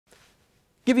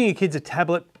Giving your kids a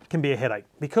tablet can be a headache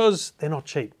because they're not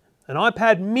cheap. An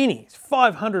iPad mini is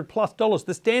 $500+.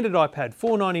 The standard iPad,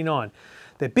 $499.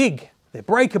 They're big, they're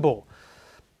breakable.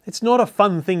 It's not a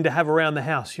fun thing to have around the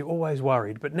house. You're always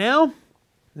worried. But now,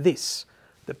 this,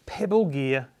 the Pebble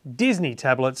Gear Disney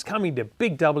Tablets coming to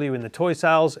Big W in the toy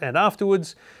sales, and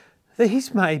afterwards,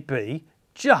 these may be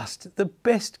just the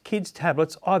best kids'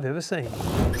 tablets I've ever seen.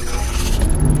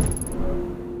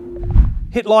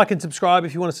 Hit like and subscribe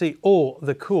if you want to see all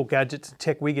the cool gadgets and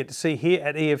tech we get to see here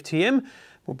at EFTM.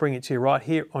 We'll bring it to you right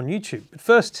here on YouTube. But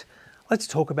first, let's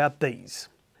talk about these.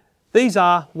 These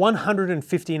are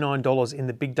 $159 in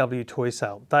the Big W toy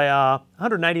sale. They are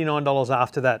 $189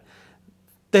 after that.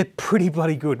 They're pretty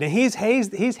bloody good. Now here's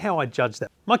how I judge that.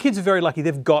 My kids are very lucky,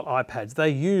 they've got iPads.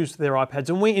 They use their iPads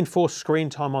and we enforce screen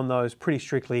time on those pretty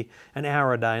strictly, an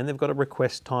hour a day, and they've got a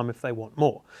request time if they want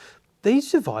more.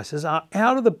 These devices are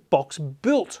out of the box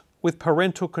built with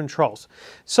parental controls.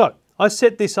 So I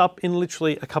set this up in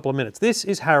literally a couple of minutes. This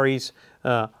is Harry's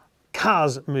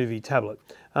Cars movie tablet.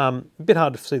 A bit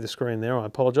hard to see the screen there, I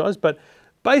apologise, but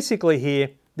basically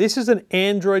here, this is an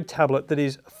Android tablet that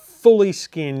is fully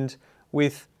skinned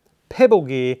with Pebble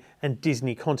Gear and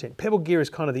Disney content. Pebble Gear is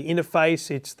kind of the interface,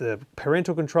 it's the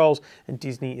parental controls, and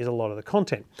Disney is a lot of the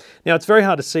content. Now it's very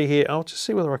hard to see here. I'll just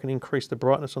see whether I can increase the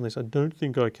brightness on this. I don't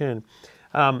think I can.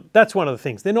 That's one of the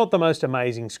things. They're not the most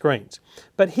amazing screens.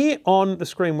 But here on the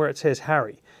screen where it says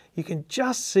Harry, you can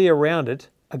just see around it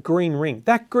a green ring.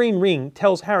 That green ring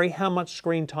tells Harry how much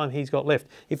screen time he's got left.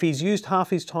 If he's used half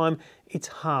his time, it's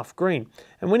half green.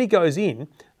 And when he goes in,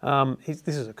 this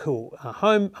is a cool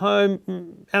home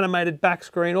animated back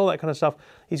screen, all that kind of stuff.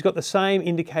 He's got the same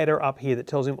indicator up here that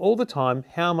tells him all the time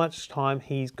how much time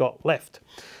he's got left.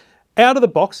 Out of the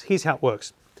box, here's how it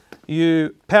works.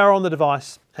 You power on the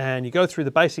device and you go through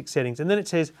the basic settings, and then it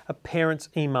says a parent's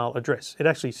email address. It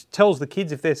actually tells the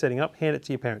kids if they're setting up, hand it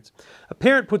to your parents. A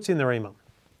parent puts in their email.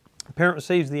 The parent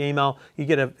receives the email, you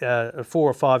get a 4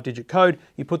 or 5 digit code,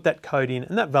 you put that code in,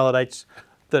 and that validates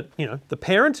that, the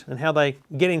parent and how they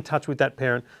get in touch with that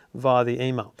parent via the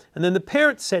email. And then the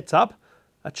parent sets up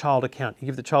a child account. You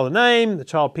give the child a name, the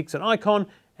child picks an icon,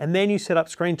 and then you set up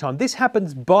screen time. This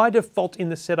happens by default in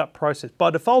the setup process. By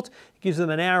default, it gives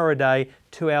them an hour a day,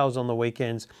 2 hours on the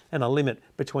weekends, and a limit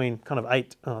between kind of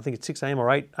 8, I think it's 6 a.m. or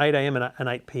 8 a.m. and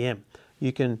 8 p.m.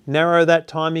 You can narrow that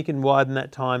time, you can widen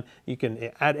that time, you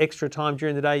can add extra time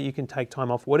during the day, you can take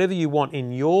time off, whatever you want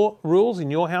in your rules,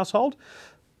 in your household,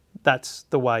 that's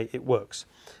the way it works.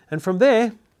 And from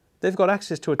there, they've got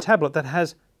access to a tablet that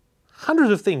has hundreds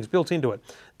of things built into it.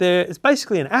 It's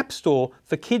basically an app store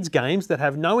for kids' games that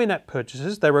have no in-app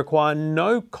purchases. They require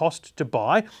no cost to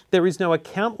buy. There is no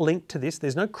account linked to this.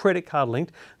 There's no credit card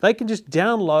linked. They can just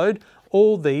download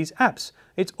all these apps.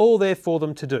 It's all there for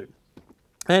them to do.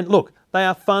 And look, they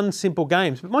are fun, simple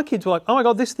games. But my kids were like, oh my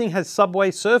God, this thing has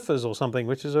Subway Surfers or something,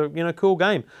 which is a cool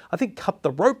game. I think Cut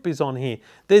the Rope is on here.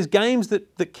 There's games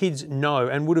that kids know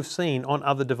and would have seen on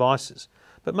other devices.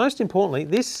 But most importantly,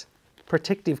 this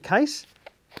protective case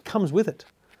comes with it.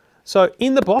 So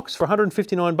in the box for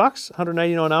 $159,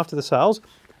 $189 after the sales,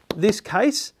 this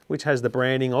case, which has the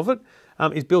branding of it,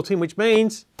 is built in, which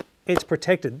means it's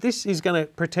protected. This is going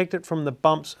to protect it from the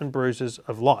bumps and bruises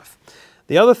of life.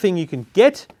 The other thing you can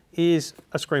get is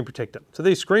a screen protector. So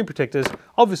these screen protectors,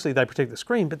 obviously they protect the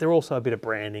screen, but they're also a bit of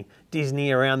branding,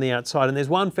 Disney around the outside, and there's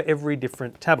one for every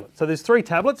different tablet. So there's 3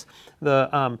 tablets,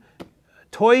 the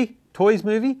Toys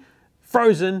movie,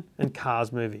 Frozen, and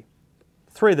Cars movie.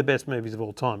 3 of the best movies of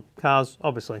all time. Cars,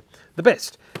 obviously, the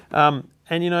best. And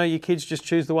your kids just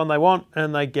choose the one they want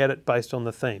and they get it based on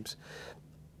the themes.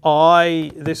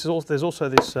 There's also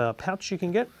this pouch you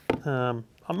can get.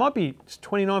 I might be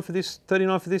 $29 for this,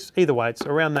 $39 for this. Either way, it's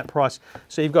around that price.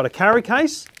 So you've got a carry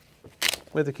case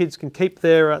where the kids can keep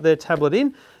their tablet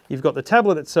in. You've got the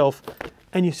tablet itself,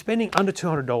 and you're spending under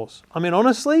 $200. I mean,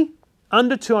 honestly,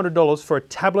 under $200 for a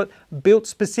tablet built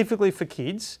specifically for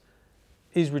kids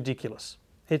is ridiculous.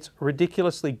 It's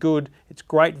ridiculously good. It's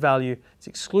great value. It's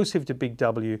exclusive to Big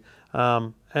W.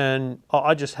 And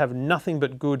I just have nothing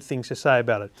but good things to say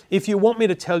about it. If you want me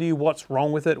to tell you what's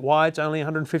wrong with it, why it's only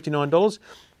 $159,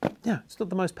 yeah, it's not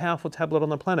the most powerful tablet on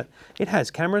the planet. It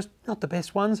has cameras, not the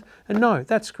best ones, and no,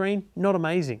 that screen, not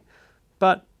amazing.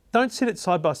 But don't sit it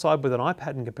side by side with an iPad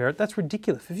and compare it. That's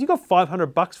ridiculous. If you've got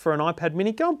 $500 for an iPad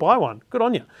mini, go and buy one. Good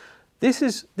on you. This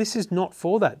is not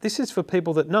for that. This is for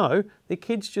people that know their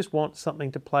kids just want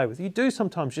something to play with. You do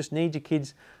sometimes just need your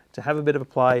kids to have a bit of a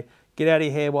play, get out of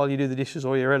your hair while you do the dishes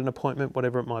or you're at an appointment,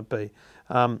 whatever it might be.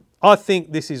 I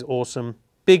think this is awesome.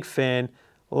 Big fan,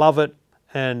 love it.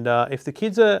 And if the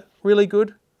kids are really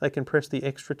good, they can press the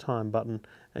extra time button,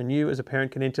 and you as a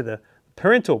parent can enter the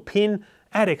parental pin,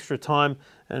 add extra time,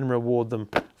 and reward them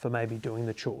for maybe doing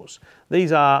the chores.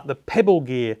 These are the Pebble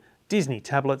Gear Disney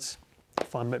Tablets.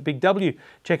 Find them at Big W.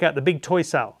 Check out the big toy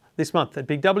sale this month at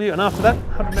Big W, and after that,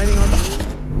 $189.